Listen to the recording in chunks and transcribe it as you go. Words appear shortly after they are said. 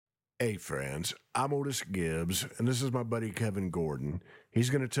Hey, friends, I'm Otis Gibbs, and this is my buddy Kevin Gordon.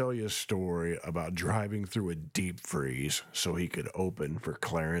 He's going to tell you a story about driving through a deep freeze so he could open for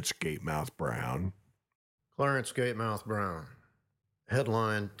Clarence Gatemouth Brown. Clarence Gatemouth Brown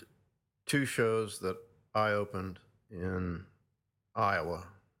headlined two shows that I opened in Iowa.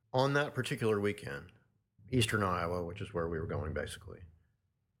 On that particular weekend, Eastern Iowa, which is where we were going basically,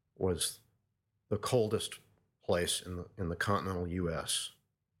 was the coldest place in the continental U.S.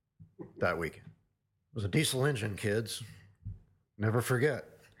 that weekend. It was a diesel engine, kids. Never forget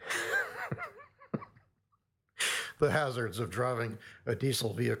the hazards of driving a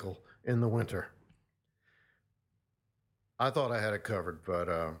diesel vehicle in the winter. I thought I had it covered, but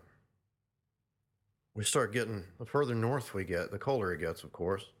we start getting, the further north we get, the colder it gets, of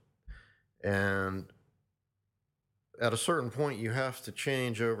course. And at a certain point, you have to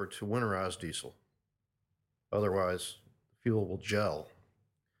change over to winterized diesel. Otherwise, the fuel will gel.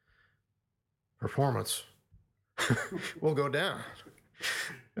 Performance will go down.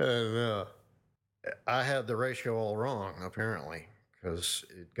 And I had the ratio all wrong, apparently, because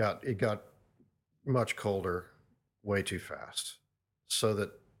it got much colder way too fast. So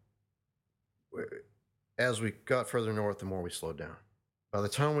that as we got further north, the more we slowed down. By the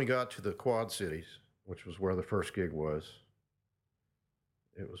time we got to the Quad Cities, which was where the first gig was,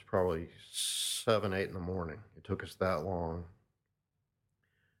 it was probably 7, 8 in the morning. It took us that long.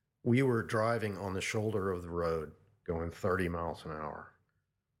 We were driving on the shoulder of the road going 30 miles an hour,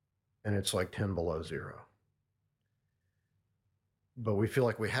 and it's like 10 below zero. But we feel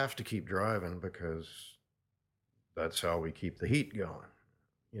like we have to keep driving because that's how we keep the heat going,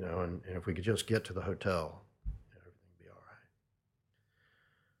 and if we could just get to the hotel, everything would be all right.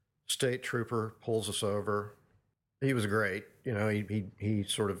 State trooper pulls us over. He was great. He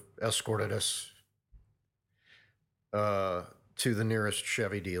sort of escorted us to the nearest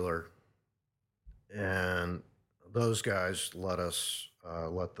Chevy dealer, and those guys let us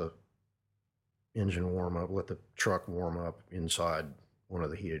let the engine warm up, let the truck warm up inside one of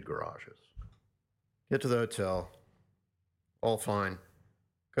the heated garages. Get to the hotel, all fine.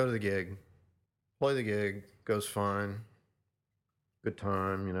 Go to the gig, play the gig, goes fine. Good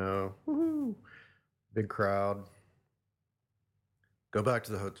time, woohoo, big crowd. Go back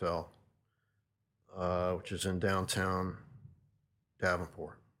to the hotel, which is in downtown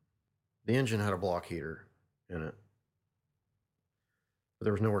Davenport. The engine had a block heater in it, but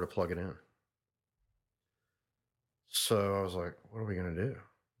there was nowhere to plug it in. So I was like, what are we going to do?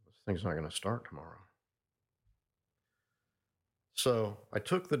 This thing's not going to start tomorrow. So I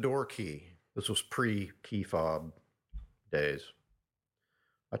took the door key. This was pre-key fob days.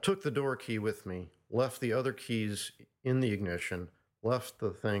 I took the door key with me, left the other keys in the ignition, left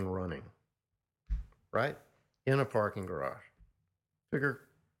the thing running, right? In a parking garage. Figure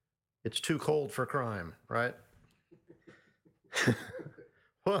it's too cold for crime, right?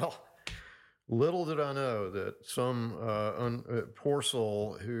 Well, little did I know that some poor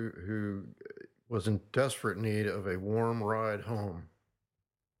soul who was in desperate need of a warm ride home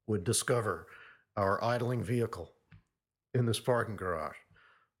would discover our idling vehicle in this parking garage.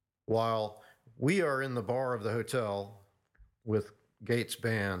 While we are in the bar of the hotel with Gates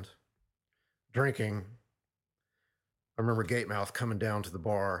Band drinking, I remember Gatemouth coming down to the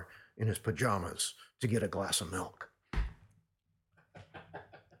bar in his pajamas to get a glass of milk.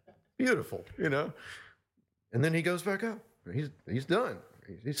 Beautiful, And then he goes back up. He's done.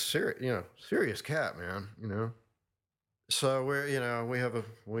 He's serious, serious cat, man, So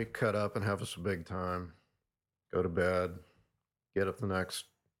we cut up and have us a big time, go to bed, get up the next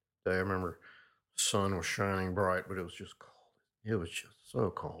day. I remember the sun was shining bright, but it was just cold. It was just so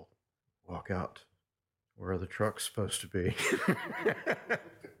cold. Walk out where the truck's supposed to be.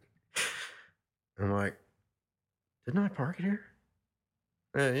 I'm like, didn't I park it here?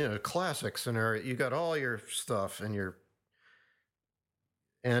 And, classic scenario. You got all your stuff and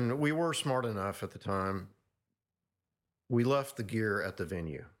we were smart enough at the time. We left the gear at the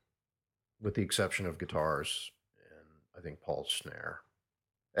venue, with the exception of guitars and I think Paul's snare.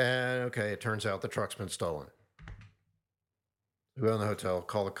 And okay, it turns out the truck's been stolen. We go in the hotel,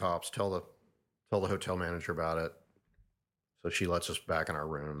 call the cops, tell the hotel manager about it. So she lets us back in our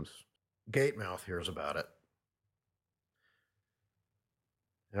rooms. Gatemouth hears about it.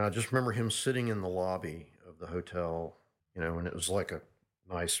 And I just remember him sitting in the lobby of the hotel, and it was like a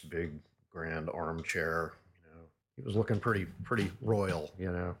nice, big, grand armchair. He was looking pretty royal,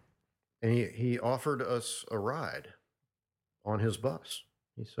 And he offered us a ride on his bus.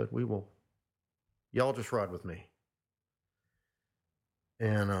 He said, y'all just ride with me.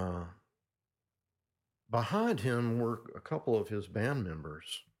 And behind him were a couple of his band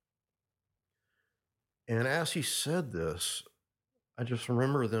members And as he said this, I just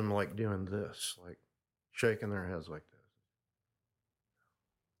remember them like doing this, like shaking their heads like this.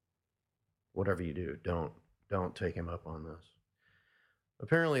 Whatever you do, don't take him up on this.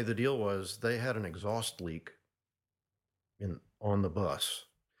 Apparently the deal was they had an exhaust leak on the bus.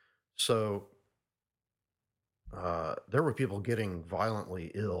 So there were people getting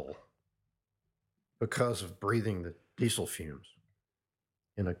violently ill because of breathing the diesel fumes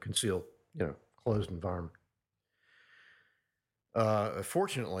in a concealed, closed environment.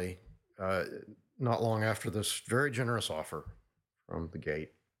 Fortunately, not long after this very generous offer from the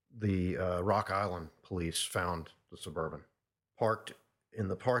gate, the Rock Island police found the Suburban parked in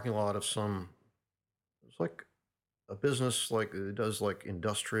the parking lot of it was like a business, like it does like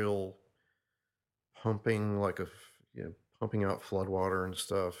industrial pumping, pumping out floodwater and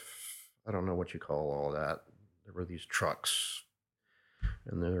stuff. I don't know what you call all that. There were these trucks,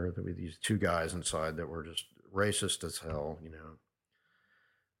 and there were these two guys inside that were just racist as hell.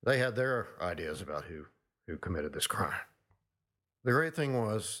 They had their ideas about who committed this crime. The great thing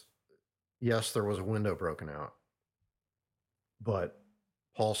was, yes, there was a window broken out, but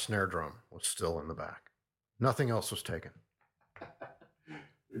Paul's snare drum was still in the back. Nothing else was taken.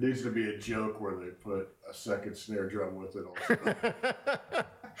 There needs to be a joke where they put a second snare drum with it also.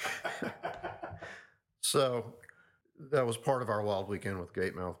 So that was part of our wild weekend with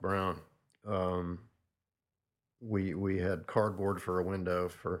Gatemouth Brown. We had cardboard for a window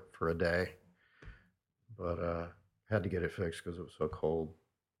for a day, but had to get it fixed because it was so cold.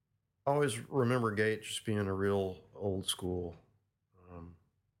 I always remember Gate just being a real old school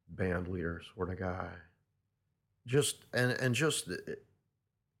band leader sort of guy. Just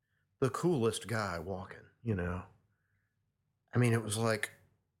the coolest guy walking, I mean, it was like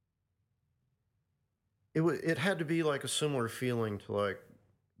it had to be like a similar feeling to like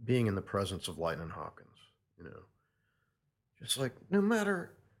being in the presence of Lightning Hopkins, just like no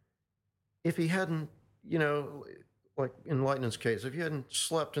matter if he hadn't, like in Lightning's case, if he hadn't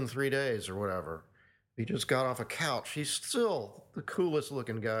slept in 3 days or whatever, he just got off a couch, he's still the coolest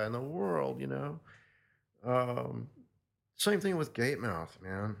looking guy in the world, Same thing with Gatemouth,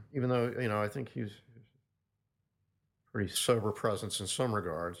 man. Even though, I think he's pretty sober presence in some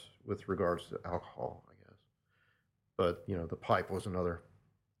regards with regards to alcohol, I guess. But, the pipe was another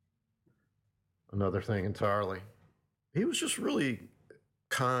thing entirely. He was just really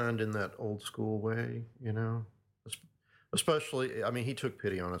kind in that old school way, Especially, I mean, he took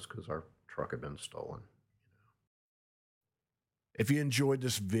pity on us because our truck had been stolen. If you enjoyed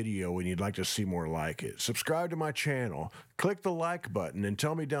this video and you'd like to see more like it, subscribe to my channel, click the like button, and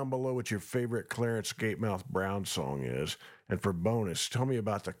tell me down below what your favorite Clarence Gatemouth Brown song is. And for bonus, tell me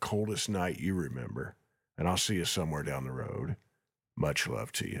about the coldest night you remember. And I'll see you somewhere down the road. Much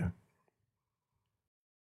love to you.